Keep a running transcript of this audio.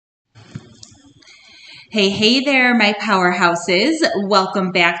Hey, hey there, my powerhouses.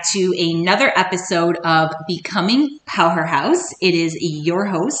 Welcome back to another episode of Becoming Powerhouse. It is your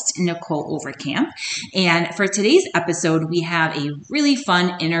host, Nicole Overcamp. And for today's episode, we have a really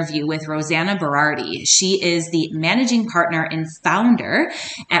fun interview with Rosanna Berardi. She is the managing partner and founder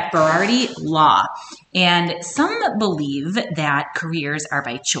at Berardi Law. And some believe that careers are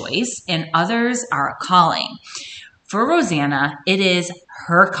by choice and others are a calling. For Rosanna, it is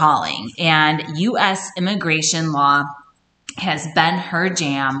her calling, and U.S. immigration law has been her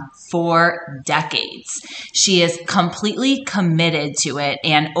jam for decades. She is completely committed to it,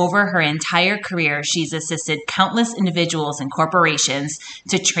 and over her entire career, she's assisted countless individuals and corporations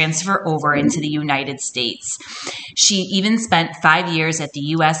to transfer over into the United States. She even spent 5 years at the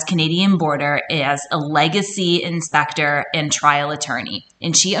U.S.-Canadian border as a legacy inspector and trial attorney,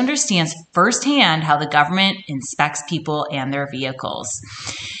 and she understands firsthand how the government inspects people and their vehicles.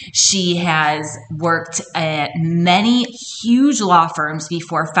 She has worked at many huge law firms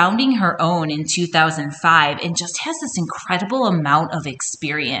before founding her own in 2005 and just has this incredible amount of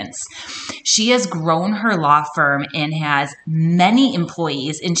experience. She has grown her law firm and has many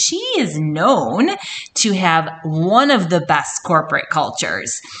employees, and she is known to have one of the best corporate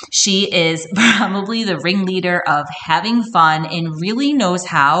cultures. She is probably the ringleader of having fun and really knows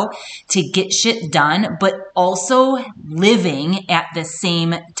how to get shit done, but also living at the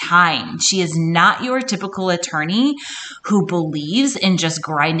same time. She is not your typical attorney who believes in just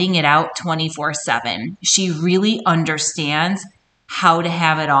grinding it out 24/7. She really understands how to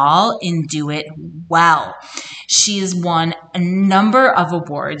have it all and do it well. She's won a number of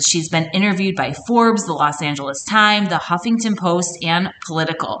awards. She's been interviewed by Forbes, the Los Angeles Times, the Huffington Post, and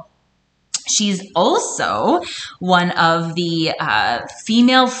Political. She's also one of the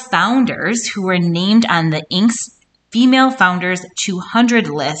female founders who were named on the Inc.'s Female Founders 200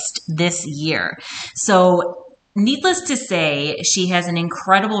 list this year. So needless to say, she has an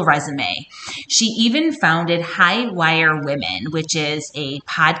incredible resume. She even founded High Wire Women, which is a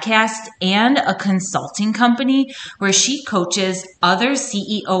podcast and a consulting company where she coaches other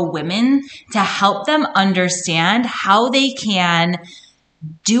CEO women to help them understand how they can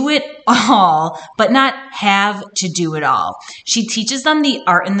do it all, but not have to do it all. She teaches them the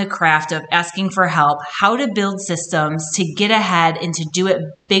art and the craft of asking for help, how to build systems to get ahead and to do it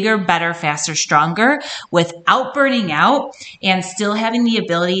bigger, better, faster, stronger without burning out and still having the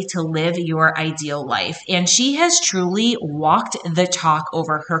ability to live your ideal life. And she has truly walked the talk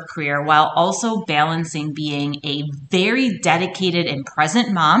over her career while also balancing being a very dedicated and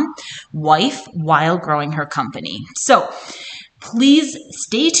present mom, wife, while growing her company. So please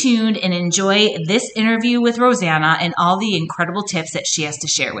stay tuned and enjoy this interview with Rosanna and all the incredible tips that she has to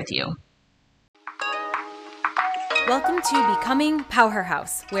share with you. Welcome to Becoming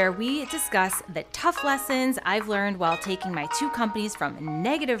Powerhouse, where we discuss the tough lessons I've learned while taking my two companies from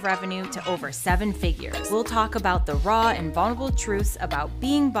negative revenue to over 7 figures. We'll talk about the raw and vulnerable truths about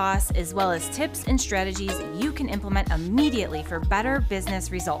being boss, as well as tips and strategies you can implement immediately for better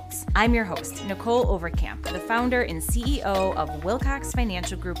business results. I'm your host, Nicole Overcamp, the founder and CEO of Wilcox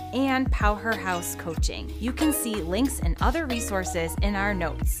Financial Group and Powerhouse Coaching. You can see links and other resources in our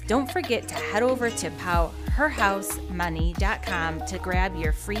notes. Don't forget to head over to herhousemoney.com to grab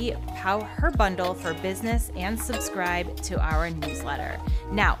your free Her bundle for business and subscribe to our newsletter.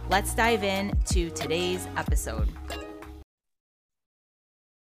 Now, let's dive in to today's episode.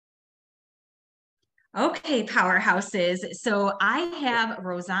 Okay, powerhouses. So I have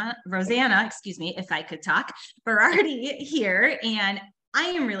Rosanna, if I could talk, Berardi here, and I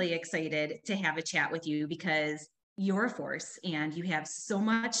am really excited to have a chat with you because you're a force and you have so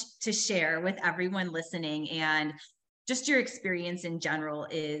much to share with everyone listening, and just your experience in general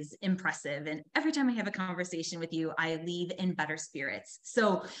is impressive. And every time I have a conversation with you, I leave in better spirits.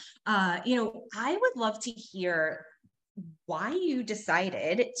 So, I would love to hear why you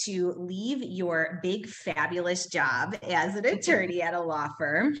decided to leave your big, fabulous job as an attorney at a law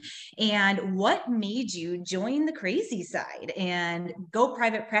firm, and what made you join the crazy side and go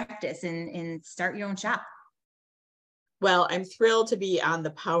private practice and start your own shop. Well, I'm thrilled to be on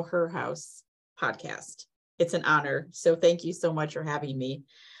the Powerhouse podcast. It's an honor. So thank you so much for having me.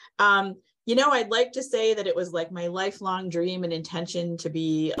 I'd like to say that it was like my lifelong dream and intention to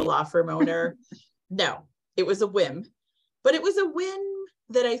be a law firm owner. No, it was a whim, but it was a whim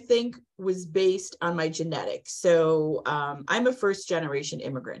that I think was based on my genetics. So I'm a first generation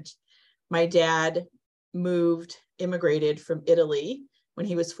immigrant. My dad immigrated from Italy when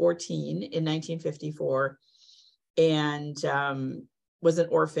he was 14 in 1954. And was an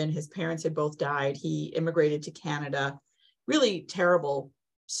orphan. His parents had both died. He immigrated to Canada. Really terrible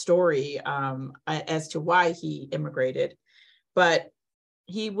story as to why he immigrated, but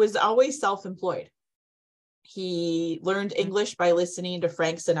he was always self-employed. He learned English by listening to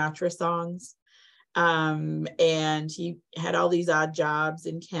Frank Sinatra songs. And he had all these odd jobs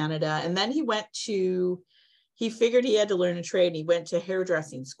in Canada. And then he figured he had to learn a trade, and he went to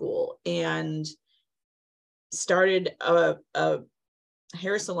hairdressing school and started a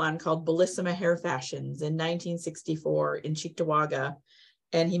hair salon called Bellissima Hair Fashions in 1964 in Cheektowaga.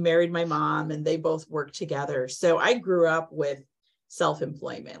 And he married my mom, and they both worked together. So I grew up with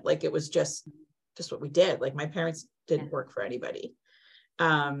self-employment. Like, it was just what we did. Like, my parents didn't work for anybody.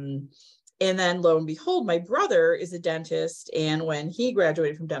 And then lo and behold, my brother is a dentist. And when he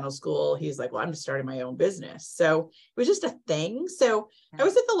graduated from dental school, he's like, well, I'm just starting my own business. So it was just a thing. So I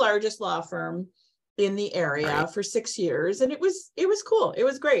was at the largest law firm in the area for 6 years. And it was cool. It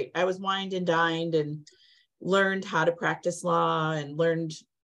was great. I was wined and dined and learned how to practice law and learned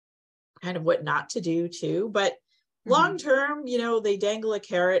kind of what not to do too. But long term, they dangle a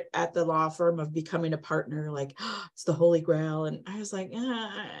carrot at the law firm of becoming a partner, like, oh, it's the holy grail. And I was like,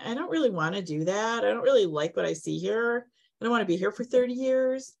 I don't really want to do that. I don't really like what I see here. I don't want to be here for 30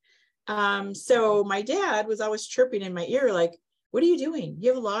 years. So my dad was always chirping in my ear, like, what are you doing? You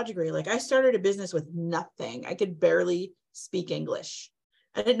have a law degree. Like, I started a business with nothing. I could barely speak English.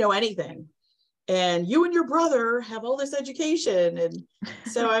 I didn't know anything. And you and your brother have all this education. And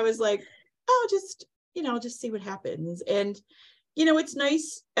so I was like, oh, just see what happens. And, it's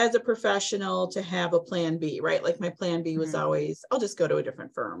nice as a professional to have a plan B, right? Like, my plan B was always, I'll just go to a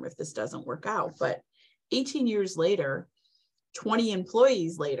different firm if this doesn't work out. But 18 years later, 20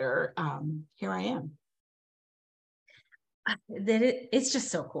 employees later, here I am. It's just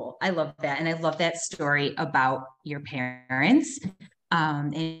so cool. I love that. And I love that story about your parents.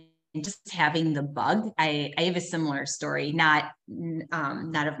 And just having the bug. I have a similar story, not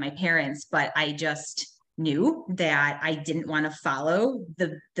of my parents, but I just knew that I didn't want to follow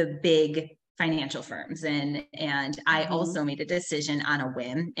the big financial firms. And I also made a decision on a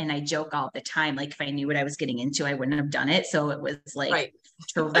whim. And I joke all the time, like, if I knew what I was getting into, I wouldn't have done it. So it was like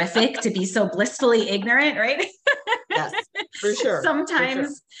terrific to be so blissfully ignorant, right? Yes, for sure.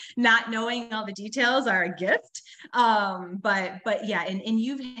 Sometimes not knowing all the details are a gift. But yeah, and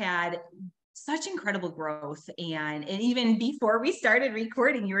you've had such incredible growth. And even before we started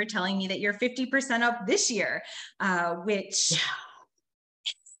recording, you were telling me that you're 50% up this year, which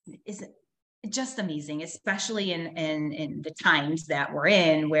is just amazing, especially in the times that we're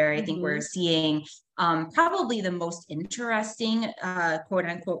in, where I think we're seeing probably the most interesting quote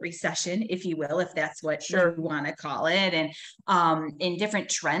unquote recession, if you will, if that's what you want to call it, and in different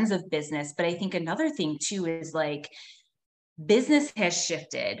trends of business. But I think another thing too is, like, business has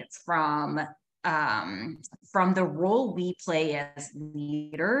shifted from the role we play as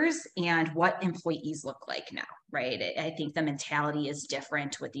leaders and what employees look like now, right? I think the mentality is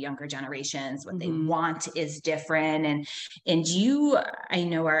different with the younger generations. What they want is different. And you, I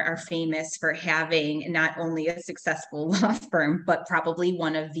know, are famous for having not only a successful law firm, but probably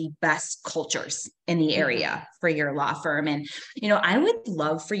one of the best cultures in the area for your law firm. And, I would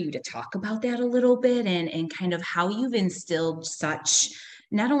love for you to talk about that a little bit, and kind of how you've instilled such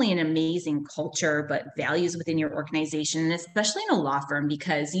not only an amazing culture, but values within your organization, and especially in a law firm,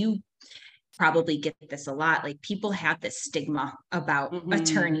 because you probably get this a lot. Like, people have this stigma about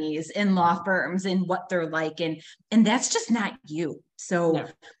attorneys and law firms and what they're like, and that's just not you. So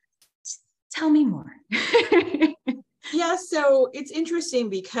tell me more. Yeah, so it's interesting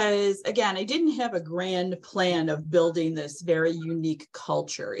because, again, I didn't have a grand plan of building this very unique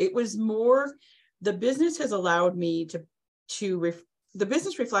culture. It was more, the business has allowed me the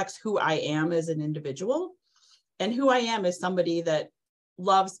business reflects who I am as an individual, and who I am as somebody that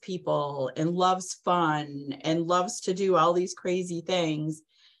loves people and loves fun and loves to do all these crazy things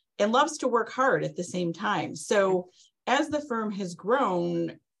and loves to work hard at the same time. So as the firm has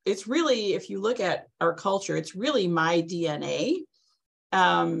grown, it's really, if you look at our culture, it's really my DNA,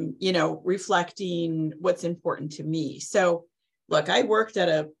 reflecting what's important to me. So look, I worked at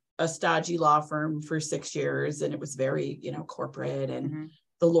a stodgy law firm for 6 years, and it was very, corporate, and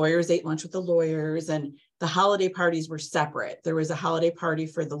the lawyers ate lunch with the lawyers, and the holiday parties were separate. There was a holiday party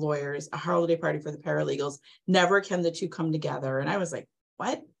for the lawyers, a holiday party for the paralegals. Never can the two come together. And I was like,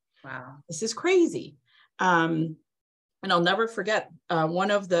 what? Wow. This is crazy. And I'll never forget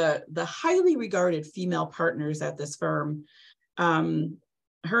one of the highly regarded female partners at this firm.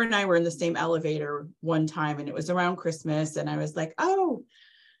 Her and I were in the same elevator one time, and it was around Christmas. And I was like, oh,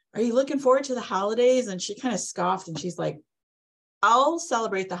 are you looking forward to the holidays? And she kind of scoffed, and she's like, I'll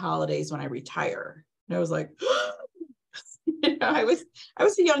celebrate the holidays when I retire. And I was like, I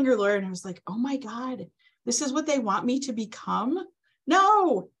was a younger lawyer and I was like, oh my God, this is what they want me to become?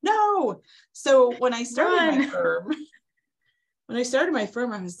 No. So when I started my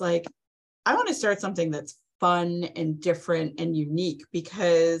firm, I was like, I want to start something that's fun and different and unique,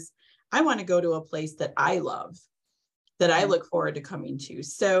 because I want to go to a place that I love, that I look forward to coming to.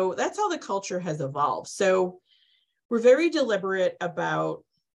 So that's how the culture has evolved. So we're very deliberate about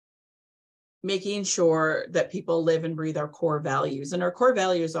making sure that people live and breathe our core values. And our core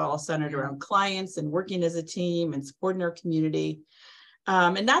values are all centered around clients and working as a team and supporting our community.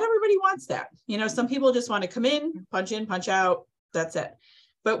 And not everybody wants that. Some people just want to come in, punch out, that's it.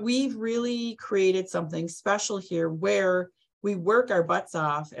 But we've really created something special here where we work our butts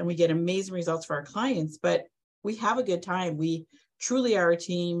off and we get amazing results for our clients, but we have a good time. We truly are a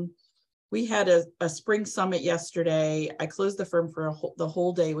team. We had a spring summit yesterday. I closed the firm for the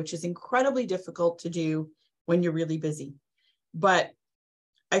whole day, which is incredibly difficult to do when you're really busy. But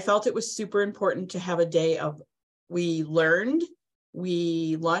I felt it was super important to have a day of, we learned,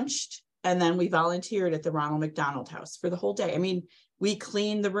 we lunched, and then we volunteered at the Ronald McDonald House for the whole day. I mean, we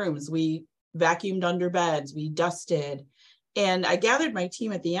cleaned the rooms, we vacuumed under beds, we dusted. And I gathered my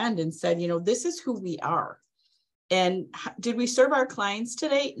team at the end and said, this is who we are. And did we serve our clients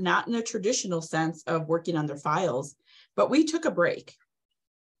today? Not in a traditional sense of working on their files, but we took a break.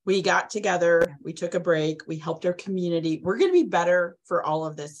 We got together, we took a break, we helped our community. We're going to be better for all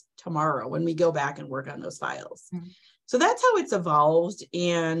of this tomorrow when we go back and work on those files. Mm-hmm. So that's how it's evolved.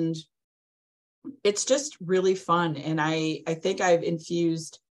 And it's just really fun. And I think I've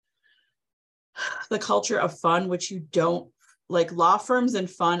infused the culture of fun, which you don't, like, law firms and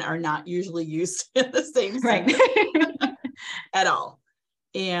fun are not usually used in the same sentence at all.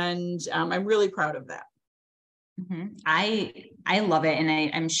 And I'm really proud of that. Mm-hmm. I love it.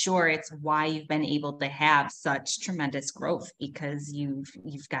 And I'm sure it's why you've been able to have such tremendous growth, because you've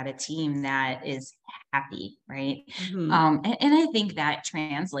got a team that is happy, right? Mm-hmm. And I think that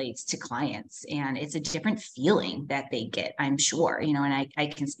translates to clients, and it's a different feeling that they get, I'm sure, and I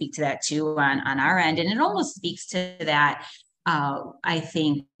can speak to that too on our end. And it almost speaks to that. I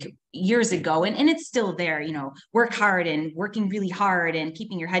think years ago, and it's still there, work hard, and working really hard and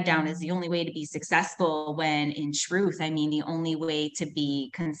keeping your head down is the only way to be successful, when in truth, I mean, the only way to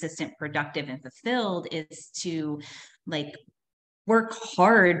be consistent, productive, and fulfilled is to, like, work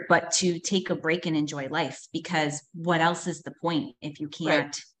hard, but to take a break and enjoy life, because what else is the point if you can't,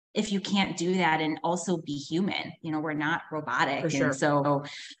 right, if you can't do that and also be human? We're not robotic. For sure. And so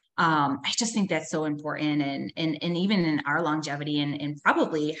I just think that's so important, and even in our longevity, and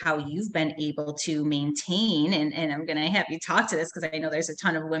probably how you've been able to maintain, and I'm going to have you talk to this, because I know there's a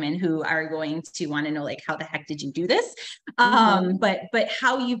ton of women who are going to want to know, like, how the heck did you do this? Mm-hmm. But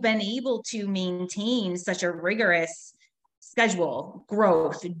how you've been able to maintain such a rigorous schedule,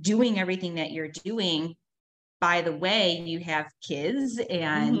 growth, doing everything that you're doing. By the way, you have kids,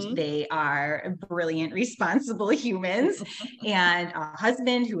 and mm-hmm. they are brilliant, responsible humans, and a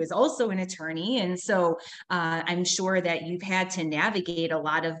husband who is also an attorney. And so I'm sure that you've had to navigate a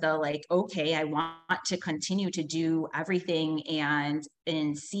lot of the, like, okay, I want to continue to do everything and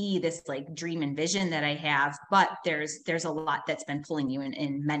see this, like, dream and vision that I have, but there's a lot that's been pulling you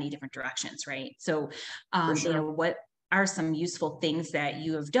in many different directions, right? So, for sure. What are some useful things that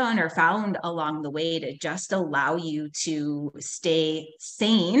you have done or found along the way to just allow you to stay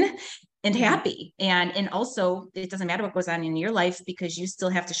sane and happy? And also, it doesn't matter what goes on in your life, because you still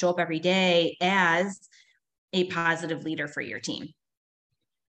have to show up every day as a positive leader for your team.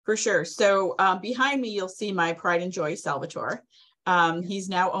 For sure. So behind me, you'll see my pride and joy, Salvatore. He's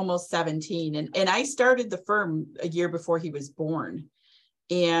now almost 17. And I started the firm a year before he was born.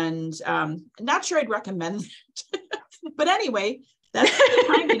 And not sure I'd recommend that. But anyway, that's the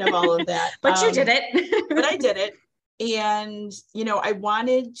timing of all of that. But you did it. But I did it. And, I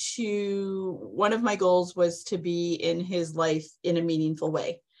wanted to, one of my goals was to be in his life in a meaningful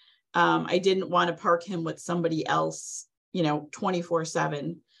way. I didn't want to park him with somebody else,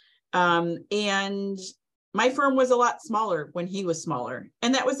 24/7. And my firm was a lot smaller when he was smaller,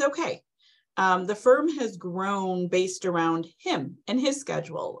 and that was okay. The firm has grown based around him and his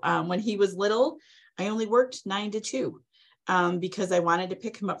schedule. When he was little, I only worked 9 to 2 because I wanted to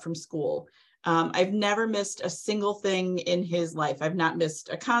pick him up from school. I've never missed a single thing in his life. I've not missed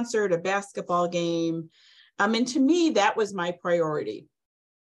a concert, a basketball game. And to me, that was my priority.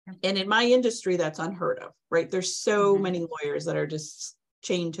 And in my industry, that's unheard of, right? There's so mm-hmm. many lawyers that are just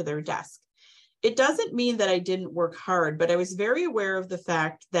chained to their desk. It doesn't mean that I didn't work hard, but I was very aware of the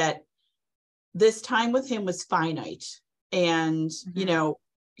fact that this time with him was finite, and, mm-hmm.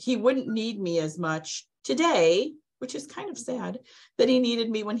 He wouldn't need me as much today which is kind of sad that he needed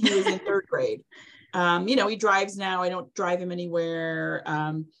me when he was in third grade. He drives now. I don't drive him anywhere.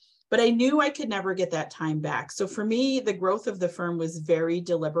 But I knew I could never get that time back. So for me, the growth of the firm was very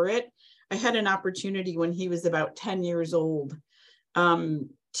deliberate. I had an opportunity when he was about 10 years old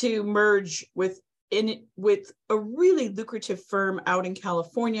to merge with a really lucrative firm out in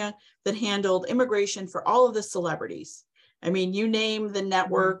California that handled immigration for all of the celebrities. I mean, you name the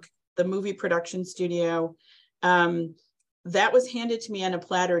network, the movie production studio, that was handed to me on a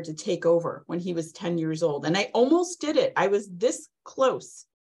platter to take over when he was 10 years old. And I almost did it. I was this close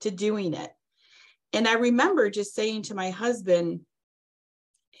to doing it. And I remember just saying to my husband,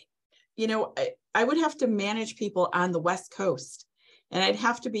 I would have to manage people on the West Coast, and I'd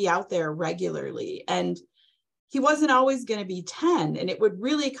have to be out there regularly. And he wasn't always going to be 10, and it would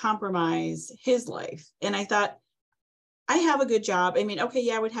really compromise his life. And I thought, I have a good job. I mean, okay,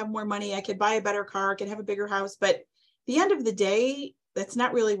 yeah, I would have more money. I could buy a better car. I could have a bigger house. But at the end of the day, that's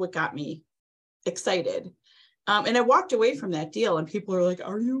not really what got me excited. And I walked away from that deal, and people are like,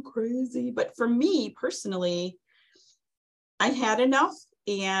 are you crazy? But for me personally, I had enough,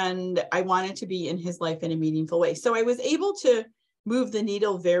 and I wanted to be in his life in a meaningful way. So I was able to move the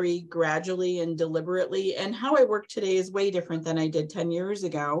needle very gradually and deliberately. And how I work today is way different than I did 10 years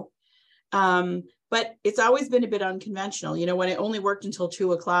ago. But it's always been a bit unconventional. When I only worked until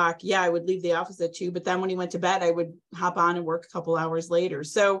 2:00, yeah, I would leave the office at 2, but then when he went to bed, I would hop on and work a couple hours later.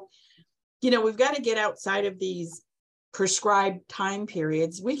 So we've got to get outside of these prescribed time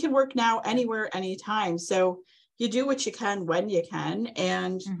periods. We can work now anywhere, anytime. So you do what you can when you can.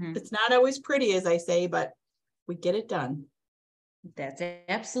 And it's not always pretty, as I say, but we get it done. That's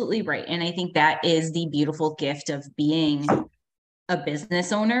absolutely right. And I think that is the beautiful gift of being a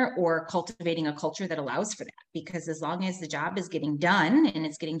business owner or cultivating a culture that allows for that. Because as long as the job is getting done and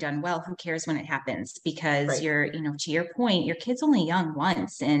it's getting done well, who cares when it happens? Because you're, to your point, your kid's only young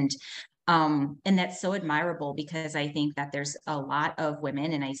once. And that's so admirable, because I think that there's a lot of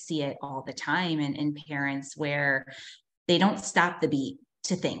women, and I see it all the time in parents, where they don't stop the beat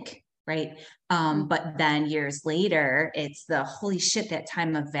to think, right? But then years later, it's the holy shit, that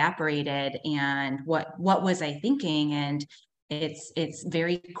time evaporated, and what was I thinking? And it's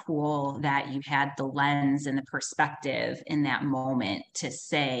very cool that you had the lens and the perspective in that moment to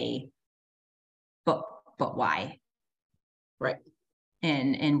say, but why? Right.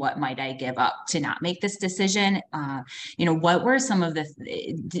 And what might I give up to not make this decision? What were some of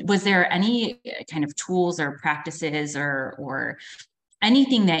was there any kind of tools or practices or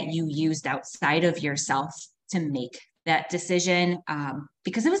anything that you used outside of yourself to make that decision?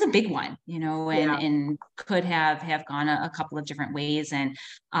 Because it was a big one, and could have gone a couple of different ways. And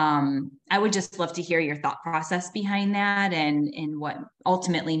I would just love to hear your thought process behind that, and what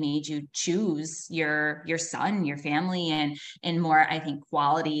ultimately made you choose your son, your family, and more, I think,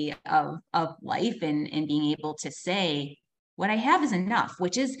 quality of life, and being able to say, what I have is enough,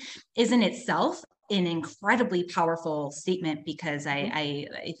 which is in itself an incredibly powerful statement, because I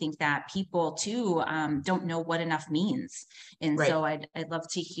think that people too don't know what enough means. And so I'd love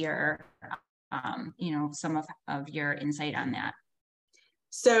to hear some of your insight on that.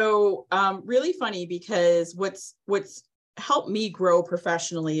 So really funny, because what's helped me grow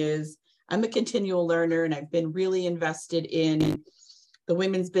professionally is I'm a continual learner, and I've been really invested in the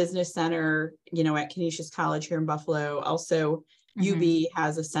Women's Business Center, at Canisius College here in Buffalo. Also, UB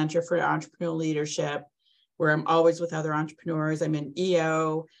has a Center for Entrepreneurial Leadership, where I'm always with other entrepreneurs. I'm in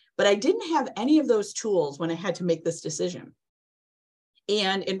EO, but I didn't have any of those tools when I had to make this decision.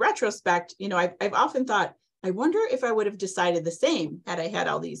 And in retrospect, I've often thought, I wonder if I would have decided the same had I had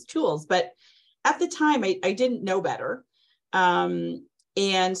all these tools. But at the time, I didn't know better.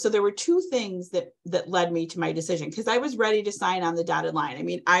 And so there were two things that led me to my decision, because I was ready to sign on the dotted line. I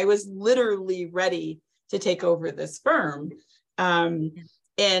mean, I was literally ready to take over this firm.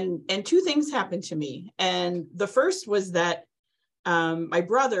 And two things happened to me. And the first was that my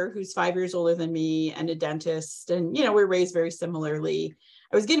brother, who's 5 years older than me and a dentist, and, we're raised very similarly,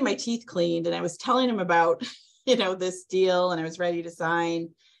 I was getting my teeth cleaned, and I was telling him about, this deal, and I was ready to sign.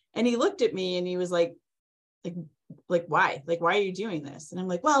 And he looked at me and he was like, why? Why are you doing this? And I'm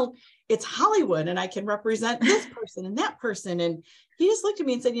like, well, it's Hollywood, and I can represent this person and that person. And he just looked at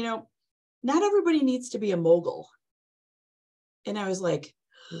me and said, not everybody needs to be a mogul. And I was like,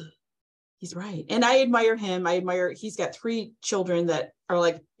 he's right. And I admire him. He's got 3 children that are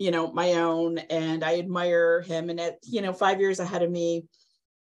like, my own. And I admire him. And at, 5 years ahead of me,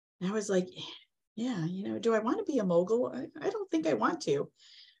 and I was like, yeah, do I want to be a mogul? I don't think I want to.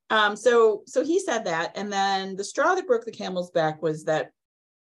 So he said that. And then the straw that broke the camel's back was that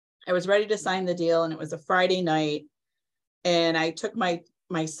I was ready to sign the deal, and it was a Friday night. And I took my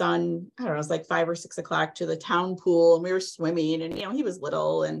son, I don't know, it was like 5 or 6 o'clock, to the town pool, and we were swimming, and, he was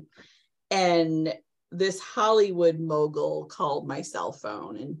little, and this Hollywood mogul called my cell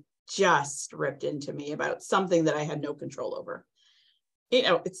phone and just ripped into me about something that I had no control over.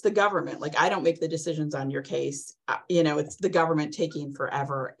 It's the government. Like, I don't make the decisions on your case. It's the government taking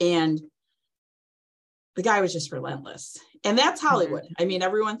forever. And the guy was just relentless. And that's Hollywood. I mean,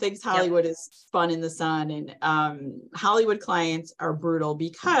 everyone thinks Hollywood is fun in the sun. And Hollywood clients are brutal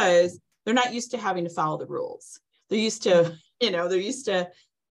because they're not used to having to follow the rules. They're used to, they're used to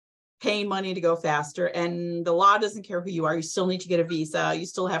paying money to go faster. And the law doesn't care who you are. You still need to get a visa. You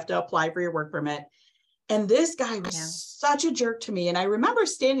still have to apply for your work permit. And this guy was such a jerk to me. And I remember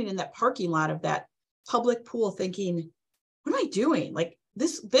standing in that parking lot of that public pool thinking, what am I doing? Like,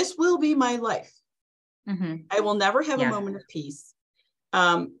 this will be my life. I will never have a moment of peace.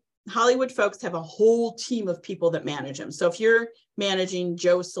 Hollywood folks have a whole team of people that manage them. So if you're managing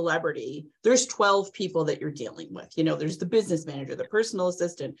Joe Celebrity, there's 12 people that you're dealing with. There's the business manager, the personal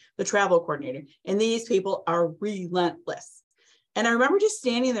assistant, the travel coordinator, and these people are relentless. And I remember just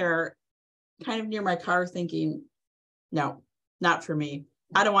standing there kind of near my car thinking, no, not for me.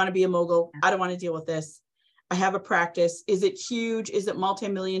 I don't want to be a mogul. I don't want to deal with this. I have a practice. Is it huge? Is it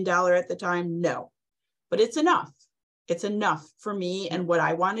multi-million-dollar at the time? No. But it's enough. It's enough for me and what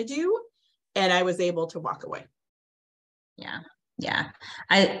I want to do. And I was able to walk away. Yeah.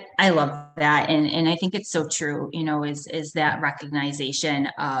 I love that. And I think it's so true, is that recognition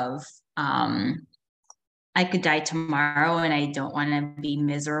of, I could die tomorrow and I don't want to be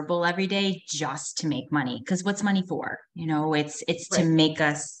miserable every day just to make money. Because what's money for? It's to make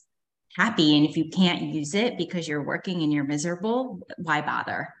us happy. And if you can't use it because you're working and you're miserable, why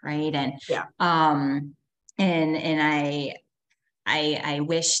bother? Right. And I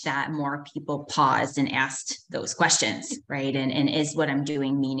wish that more people paused and asked those questions, right? And is what I'm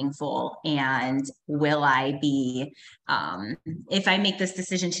doing meaningful? And will I be, if I make this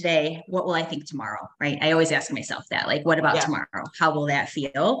decision today, what will I think tomorrow, right? I always ask myself that, like, what about tomorrow? How will that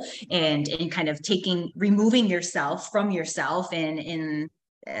feel? And kind of removing yourself from yourself and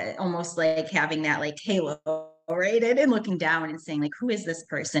almost like having that like halo, right? And looking down and saying, like, who is this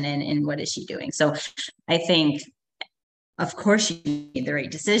person and what is she doing? So I think, of course, you made the right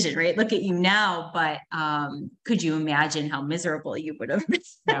decision, right? Look at you now, but could you imagine how miserable you would have been?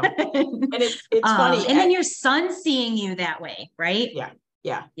 No. And it's funny. And then your son seeing you that way, right?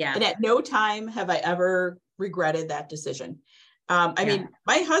 Yeah. And at no time have I ever regretted that decision. I mean,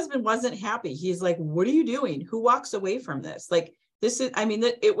 my husband wasn't happy. He's like, what are you doing? Who walks away from this? Like,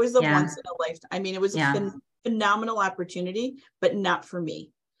 it was a once in a lifetime. I mean, it was a phenomenal opportunity, but not for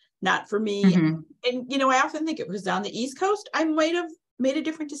me. Not for me. And, I often think it was on the East Coast, I might have made a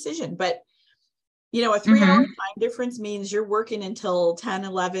different decision, but, a 3-hour time difference means you're working until 10,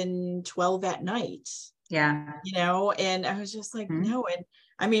 11, 12 at night. And I was just like, no. And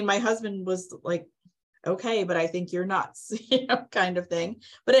I mean, my husband was like, okay, but I think you're nuts, kind of thing.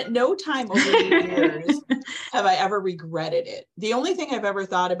 But at no time over the years have I ever regretted it. The only thing I've ever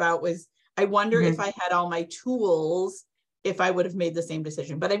thought about was, I wonder if I had all my tools, if I would have made the same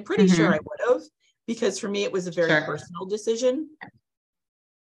decision, but I'm pretty sure I would have, because for me, it was a very personal decision.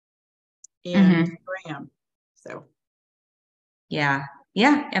 And here I am. So. Yeah,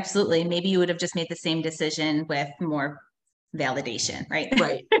 absolutely. Maybe you would have just made the same decision with more validation, right?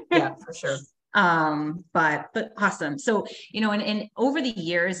 Right. Yeah, for sure. But awesome. So, and over the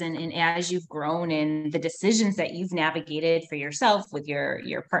years and as you've grown and the decisions that you've navigated for yourself with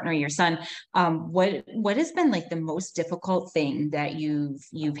your partner, your son, what has been like the most difficult thing that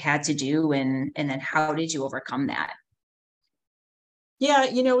you've had to do, and then how did you overcome that? Yeah,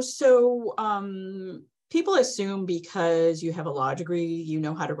 so people assume because you have a law degree, you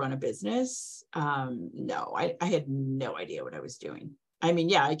know how to run a business. No, I had no idea what I was doing. I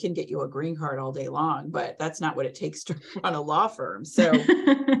mean, I can get you a green card all day long, but that's not what it takes to run a law firm. So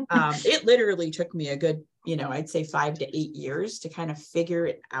it literally took me a good, I'd say 5 to 8 years to kind of figure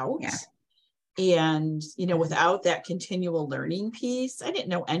it out. And, without that continual learning piece, I didn't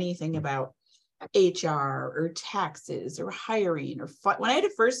know anything about HR or taxes or hiring or when I had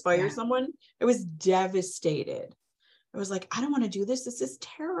to first fire someone, I was devastated. I was like, I don't want to do this. This is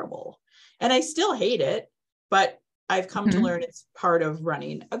terrible. And I still hate it, but I've come to learn it's part of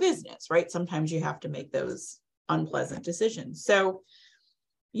running a business, right? Sometimes you have to make those unpleasant decisions. So,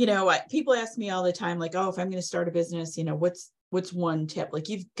 people ask me all the time, like, oh, if I'm going to start a business, what's one tip? Like,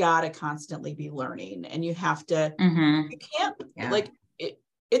 you've got to constantly be learning, and you have to, you can't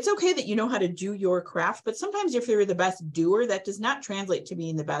it's okay that you know how to do your craft, but sometimes if you're the best doer, that does not translate to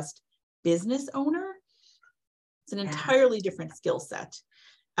being the best business owner. It's an entirely different skill set.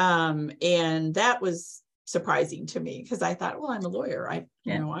 And that was surprising to me because I thought, well, I'm a lawyer. I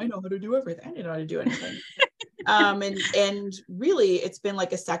know how to do everything. I didn't know how to do anything. And really it's been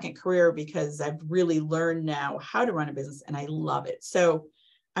like a second career because I've really learned now how to run a business and I love it. So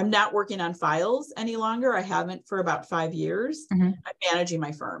I'm not working on files any longer. I haven't for about 5 years. I'm managing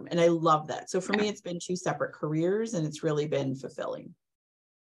my firm and I love that. So for me, it's been 2 separate careers and it's really been fulfilling.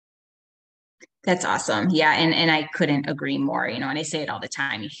 That's awesome. Yeah. And I couldn't agree more, and I say it all the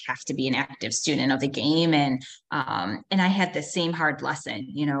time, you have to be an active student of the game. And I had the same hard lesson,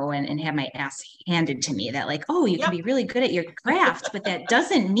 and had my ass handed to me that like, oh, you can be really good at your craft, but that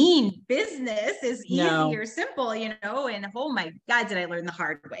doesn't mean business is easy or simple, and oh my God, did I learn the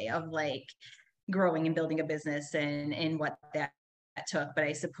hard way of like growing and building a business and what that took. But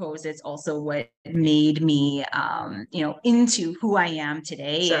I suppose it's also what made me, into who I am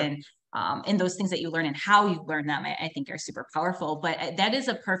today. And those things that you learn and how you learn them, I think are super powerful. But that is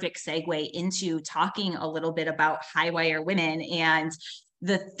a perfect segue into talking a little bit about high wire women and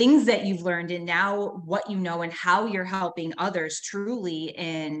the things that you've learned and now what you know and how you're helping others truly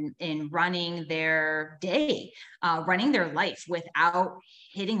in running their day, running their life without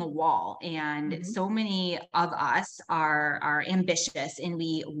hitting a wall. And so many of us are ambitious and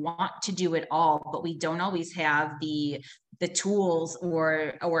we want to do it all, but we don't always have the tools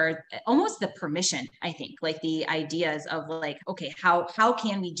or almost the permission, I think, like the ideas of like, okay, how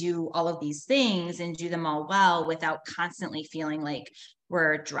can we do all of these things and do them all well without constantly feeling like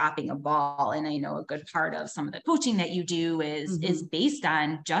we're dropping a ball. And I know a good part of some of the coaching that you do is based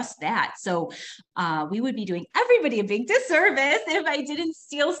on just that. So we would be doing everybody a big disservice if I didn't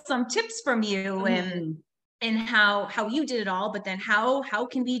steal some tips from you and how you did it all, but then how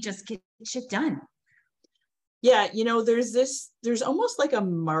can we just get shit done? Yeah, there's almost like a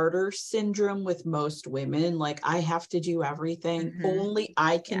martyr syndrome with most women. Like, I have to do everything. Only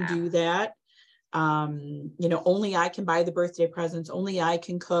I can do that. Only I can buy the birthday presents. Only I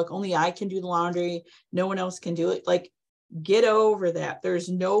can cook. Only I can do the laundry. No one else can do it. Like, get over that. There's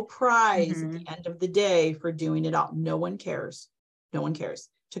no prize at the end of the day for doing it all. No one cares. No one cares.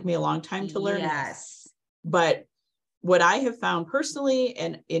 Took me a long time to learn this. But what I have found personally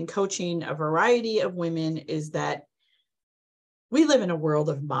and in coaching a variety of women is that we live in a world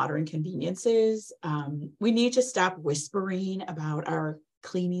of modern conveniences. We need to stop whispering about our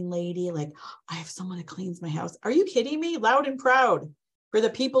cleaning lady. Like, I have someone who cleans my house. Are you kidding me? Loud and proud for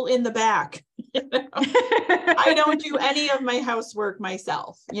the people in the back. I don't do any of my housework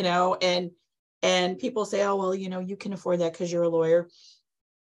myself, and people say, oh, well, you can afford that because you're a lawyer.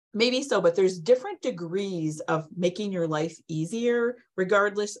 Maybe so, but there's different degrees of making your life easier,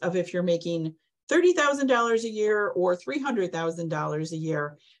 regardless of if you're making $30,000 a year or $300,000 a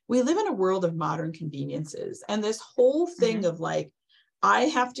year. We live in a world of modern conveniences. And this whole thing of like, I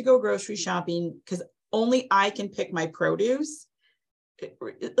have to go grocery shopping because only I can pick my produce.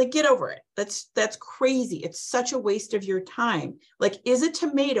 Like, get over it. That's crazy. It's such a waste of your time. Like, is a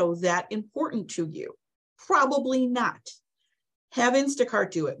tomato that important to you? Probably not. Have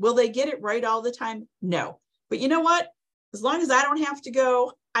Instacart do it. Will they get it right all the time? No. But you know what? As long as I don't have to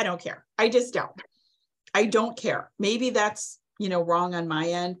go, I don't care. I just don't. I don't care. Maybe that's, wrong on my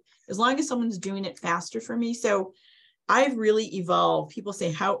end. As long as someone's doing it faster for me. So I've really evolved. People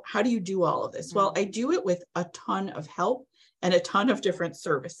say, how do you do all of this? Well, I do it with a ton of help and a ton of different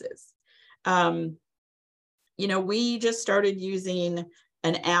services. We just started using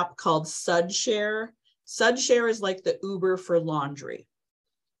an app called SudShare. SudShare is like the Uber for laundry.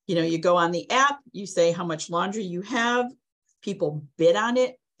 You go on the app, you say how much laundry you have, people bid on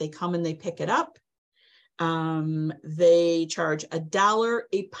it, they come and they pick it up. They charge $1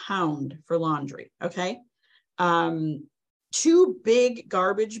 a pound for laundry. Okay. 2 big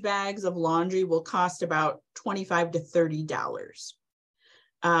garbage bags of laundry will cost about $25 to $30.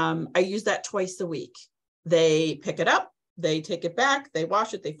 I use that twice a week. They pick it up, they take it back, they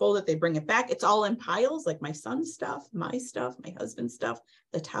wash it, they fold it, they bring it back. It's all in piles, like my son's stuff, my husband's stuff,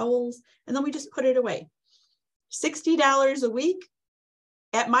 the towels, and then we just put it away. $60 a week.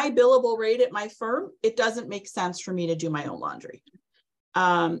 At my billable rate at my firm, it doesn't make sense for me to do my own laundry.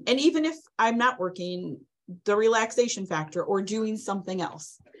 And even if I'm not working, the relaxation factor or doing something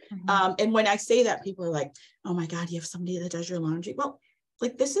else. And when I say that, people are like, oh my God, you have somebody that does your laundry. Well,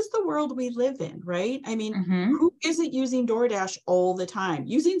 like, this is the world we live in, right? I mean, who isn't using DoorDash all the time?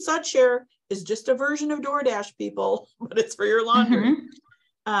 Using SudShare is just a version of DoorDash, people, but it's for your laundry.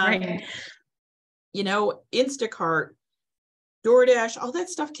 Right. Instacart, DoorDash, all that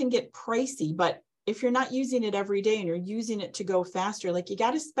stuff can get pricey, but if you're not using it every day and you're using it to go faster, like you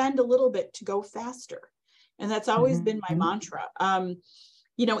got to spend a little bit to go faster. And that's always been my mantra.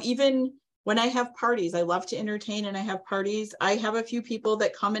 Even when I have parties, I love to entertain and I have parties. I have a few people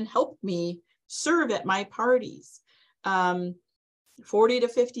that come and help me serve at my parties. $40 to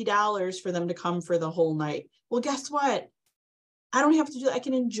 $50 for them to come for the whole night. Well, guess what? I don't have to do that. I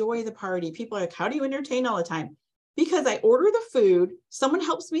can enjoy the party. People are like, how do you entertain all the time? Because I order the food, someone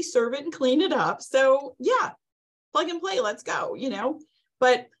helps me serve it and clean it up. So yeah, plug and play, let's go,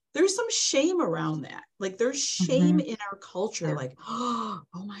 but there's some shame around that. Like there's shame in our culture. Like, oh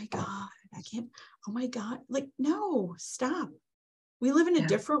my God, I can't, oh my God. Like, no, stop. We live in a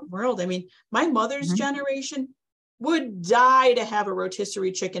different world. I mean, my mother's generation would die to have a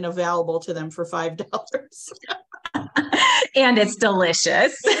rotisserie chicken available to them for $5. And it's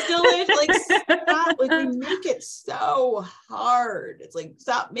delicious. It's delicious. Like, stop. Like, we make it so hard. It's like,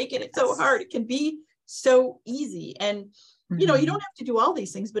 stop making it so hard. It can be so easy. And, you don't have to do all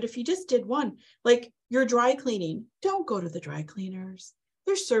these things, but if you just did one, like your dry cleaning, don't go to the dry cleaners.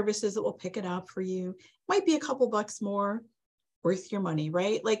 There's services that will pick it up for you. Might be a couple bucks more, worth your money,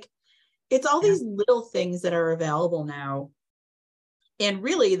 right? Like, it's all these little things that are available now. And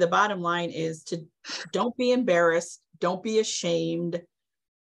really the bottom line is to don't be embarrassed. Don't be ashamed.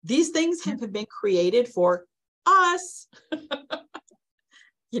 These things have been created for us,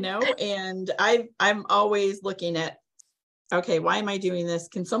 and I'm always looking at, okay, why am I doing this?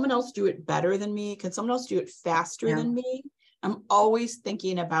 Can someone else do it better than me? Can someone else do it faster than me? I'm always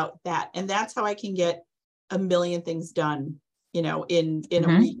thinking about that. And that's how I can get a million things done, in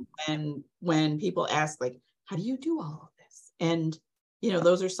a week. And when people ask, like, how do you do all of this? And,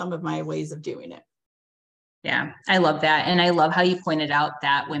 those are some of my ways of doing it. Yeah, I love that. And I love how you pointed out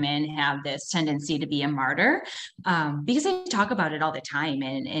that women have this tendency to be a martyr, because I talk about it all the time.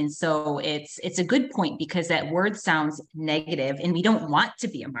 And so it's a good point, because that word sounds negative and we don't want to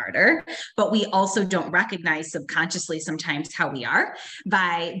be a martyr, but we also don't recognize subconsciously sometimes how we are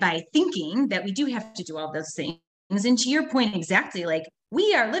by thinking that we do have to do all those things. And to your point, exactly, like,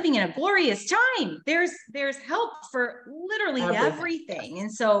 we are living in a glorious time. There's help for literally everything.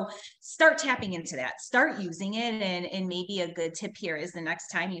 And so start tapping into that, start using it. And maybe a good tip here is the next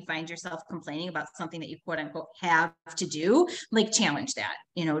time you find yourself complaining about something that you quote unquote have to do, like, challenge that,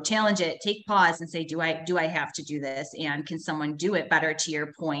 challenge it, take pause and say, do I have to do this? And can someone do it better, to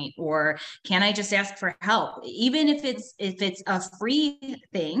your point? Or can I just ask for help? Even if it's a free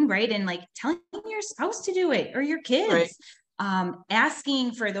thing, right? And like telling your spouse to do it or your kids. Right.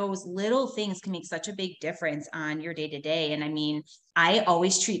 Asking for those little things can make such a big difference on your day-to-day. And I mean, I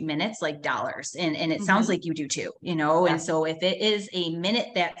always treat minutes like dollars, and it sounds like you do too, and so if it is a minute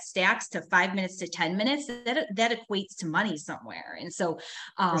that stacks to 5 minutes to 10 minutes, that equates to money somewhere. And so,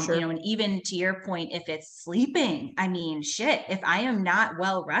 and even to your point, if it's sleeping, I mean, shit, if I am not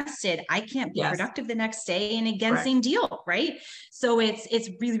well rested, I can't be productive the next day. And again, same deal, right? So it's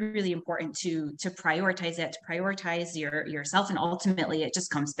really, really important to prioritize that, to prioritize yourself. And ultimately it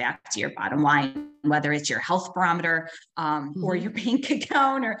just comes back to your bottom line, whether it's your health barometer, or your bank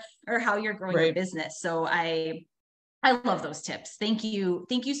account, or how you're growing your business. So I love those tips. Thank you.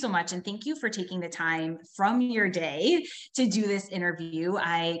 Thank you so much. And thank you for taking the time from your day to do this interview.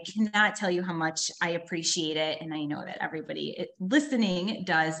 I cannot tell you how much I appreciate it. And I know that everybody listening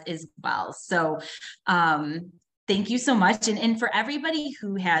does as well. So, thank you so much. And for everybody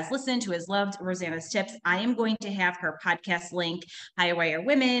who has listened, who has loved Rosanna's tips, I am going to have her podcast link, High Wire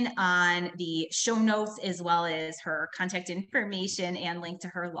Women, on the show notes, as well as her contact information and link to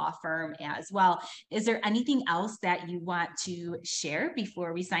her law firm as well. Is there anything else that you want to share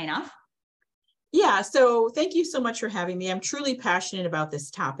before we sign off? Yeah. So thank you so much for having me. I'm truly passionate about this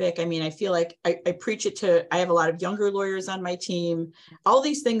topic. I mean, I feel like I preach it I have a lot of younger lawyers on my team. All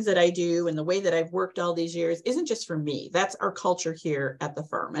these things that I do and the way that I've worked all these years isn't just for me. That's our culture here at the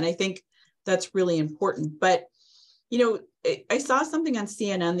firm. And I think that's really important. But, I saw something on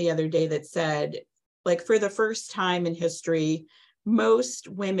CNN the other day that said, like, for the first time in history, most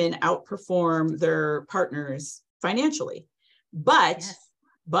women outperform their partners financially. But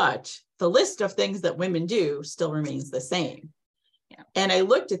the list of things that women do still remains the same. Yeah. And I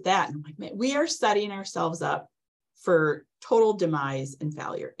looked at that and I'm like, man, we are setting ourselves up for total demise and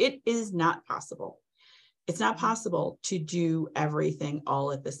failure. It is not possible. It's not possible to do everything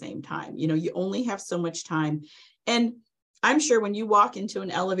all at the same time. You only have so much time. And I'm sure when you walk into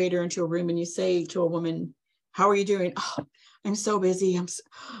an elevator, into a room, and you say to a woman, how are you doing? Oh, I'm so busy.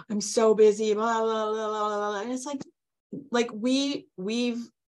 I'm so busy. Blah, blah, blah, blah, blah. And it's like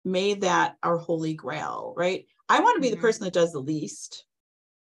we've made that our holy grail, right? I want to be the person that does the least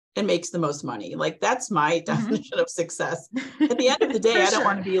and makes the most money. Like that's my definition of success. At the end of the day, I don't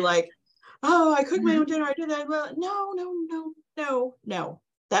want to be like, oh, I cook my own dinner. I do that. Well, no.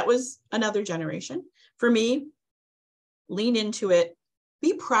 That was another generation. For me, lean into it.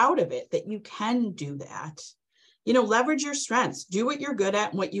 Be proud of it, that you can do that. Leverage your strengths. Do what you're good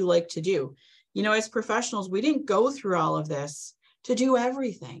at and what you like to do. As professionals, we didn't go through all of this to do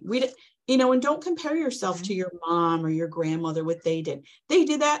everything. And don't compare yourself to your mom or your grandmother, what they did. They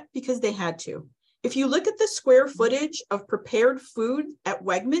did that because they had to. If you look at the square footage of prepared food at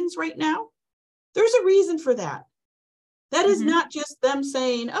Wegmans right now, there's a reason for that. That is not just them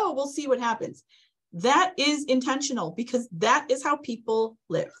saying, oh, we'll see what happens. That is intentional because that is how people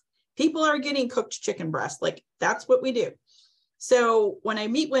live. People are getting cooked chicken breast. Like that's what we do. So when I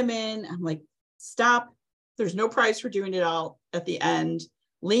meet women, I'm like, stop. There's no prize for doing it all at the end.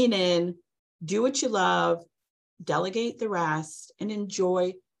 Lean in, do what you love, delegate the rest, and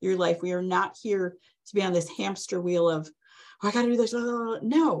enjoy your life. We are not here to be on this hamster wheel of, oh, I got to do this.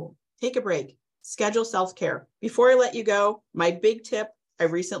 No, take a break. Schedule self-care. Before I let you go, my big tip, I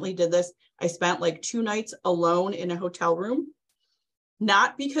recently did this. I spent like 2 nights alone in a hotel room,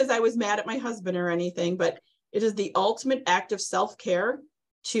 not because I was mad at my husband or anything, but it is the ultimate act of self-care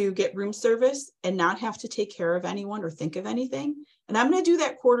to get room service and not have to take care of anyone or think of anything. And I'm going to do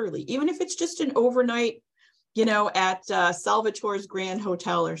that quarterly, even if it's just an overnight, at Salvatore's Grand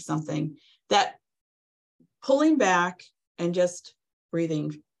Hotel or something. That pulling back and just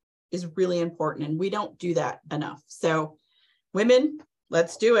breathing is really important. And we don't do that enough. So women,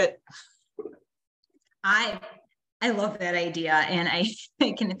 let's do it. I love that idea. And I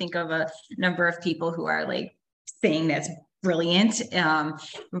can think of a number of people who are like saying that's brilliant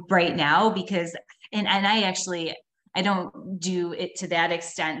right now because, and I don't do it to that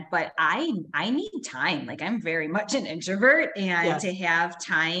extent, but I need time. Like I'm very much an introvert, and to have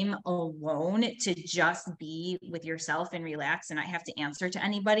time alone to just be with yourself and relax and not have to answer to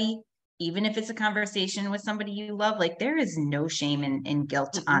anybody, even if it's a conversation with somebody you love, like there is no shame and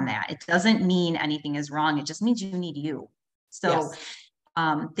guilt on that. It doesn't mean anything is wrong. It just means you need you. So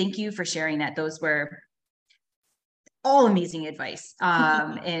thank you for sharing that. Those were all amazing advice.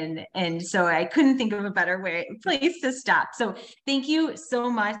 And so I couldn't think of a better place to stop. So thank you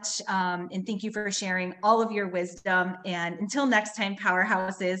so much. And thank you for sharing all of your wisdom. And until next time,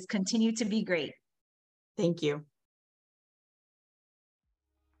 powerhouses, continue to be great. Thank you.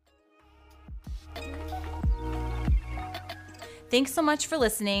 Thanks so much for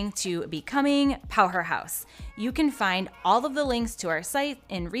listening to Becoming Powerhouse. You can find all of the links to our site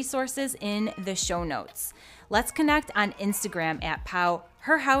and resources in the show notes. Let's connect on Instagram at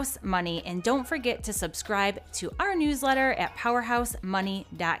PowHerHouseMoney, and don't forget to subscribe to our newsletter at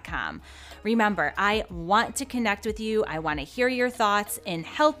powerhousemoney.com. Remember, I want to connect with you. I want to hear your thoughts and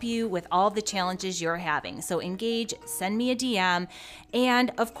help you with all the challenges you're having. So engage, send me a DM.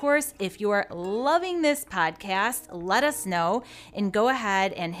 And of course, if you're loving this podcast, let us know and go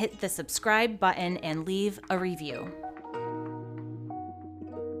ahead and hit the subscribe button and leave a review.